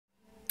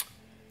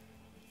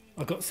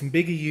I've got some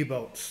bigger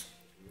U-bolts,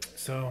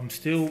 so I'm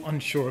still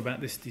unsure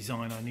about this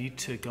design. I need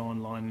to go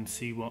online and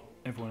see what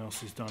everyone else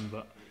has done,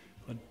 but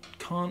I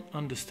can't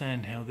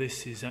understand how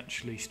this is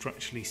actually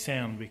structurally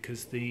sound,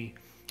 because the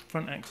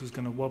front axle is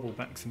going to wobble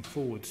backs and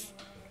forwards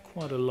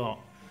quite a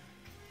lot.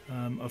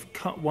 I've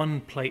cut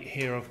one plate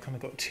here. I've kind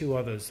of got two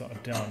others that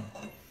I've done.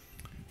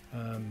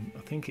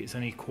 I think it's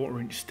only 1/4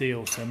 inch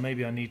steel, so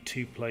maybe I need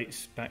two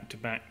plates back to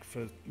back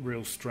for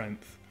real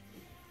strength.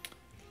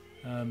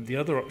 The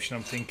other option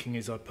I'm thinking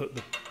is I put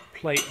the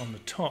plate on the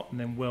top and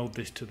then weld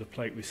this to the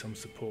plate with some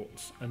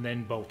supports and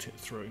then bolt it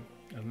through,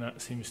 and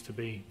that seems to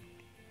be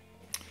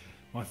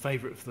my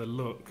favourite for the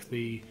look.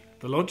 The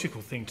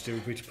logical thing to do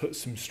would be to put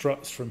some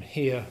struts from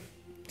here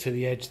to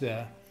the edge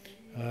there,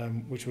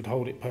 which would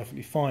hold it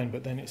perfectly fine,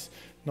 but then it's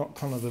not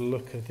kind of the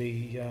look of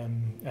the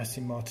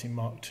Aston Martin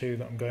Mark II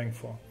that I'm going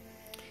for.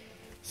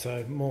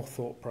 So more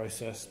thought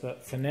process,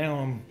 but for now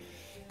I'm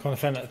kind of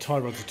found that the tie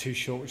rods are too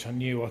short, which I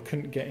knew. I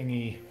couldn't get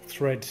any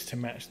threads to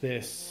match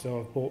this,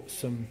 so I've bought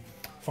some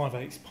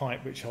 5/8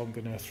 pipe, which I'm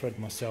going to thread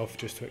myself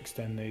just to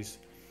extend these.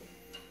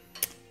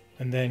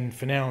 And then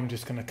for now I'm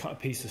just going to cut a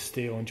piece of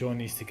steel and join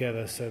these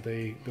together so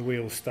the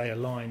wheels stay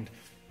aligned,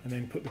 and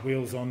then put the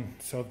wheels on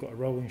so I've got a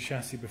rolling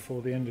chassis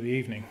before the end of the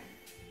evening.